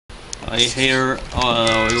Here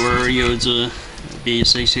we will use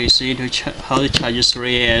B6AC to how to charge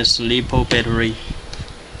 3S Lipo battery.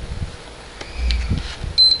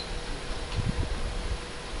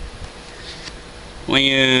 When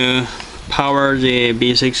you power the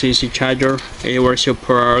B6AC charger, it will show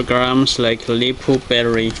programs like Lipo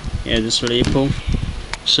battery. It's Lipo.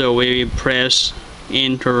 So we press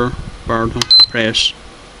enter button, press.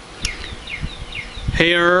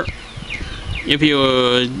 Here, if you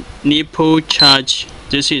Lipo charge,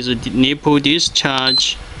 this is Lipo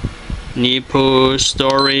discharge, Lipo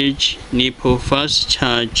storage, Lipo fast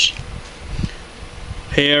charge.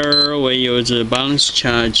 Here we use the balance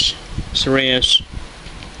charge 3S.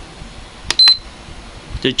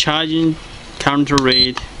 The charging current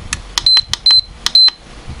rate,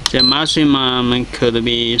 the maximum could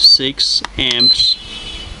be 6 amps.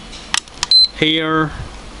 Here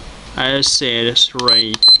I set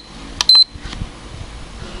 3.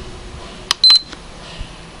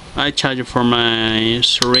 I charge for my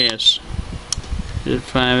 3S.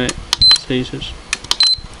 5, 6,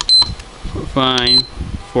 5,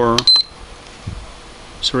 4,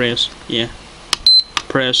 3S. Yeah.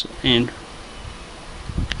 Press enter.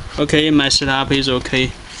 Okay, my setup is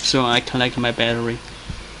okay, so I connect my battery.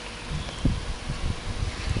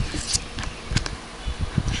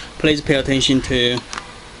 Please pay attention to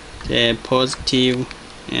the positive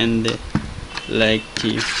and the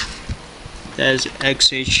negative. That's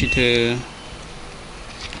XH to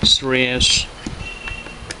 3S.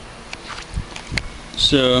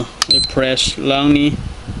 So we press lonely,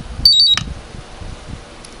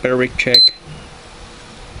 battery check.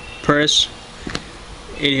 Press.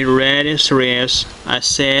 It is ready 3S. I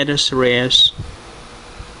set 3S.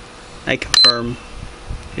 I confirm.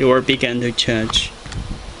 It will begin to charge.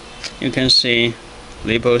 You can see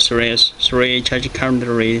Lipo 3S, 3 charge current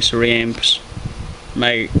rate 3 amps.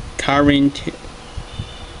 My current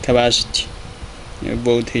capacity,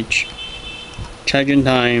 voltage, charging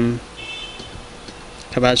time,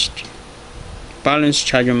 capacity, balance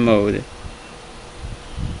charging mode.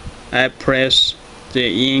 I press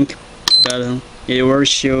the ink button. It will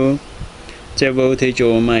show the voltage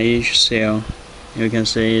on my each cell. You can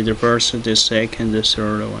see the first, the second, the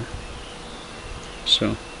third one.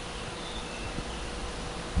 So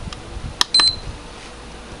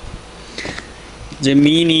the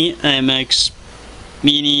mini IMAX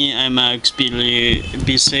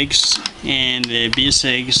B6 and the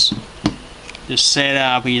B6, the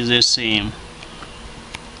setup is the same.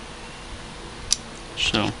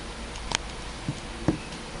 So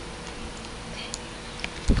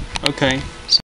okay.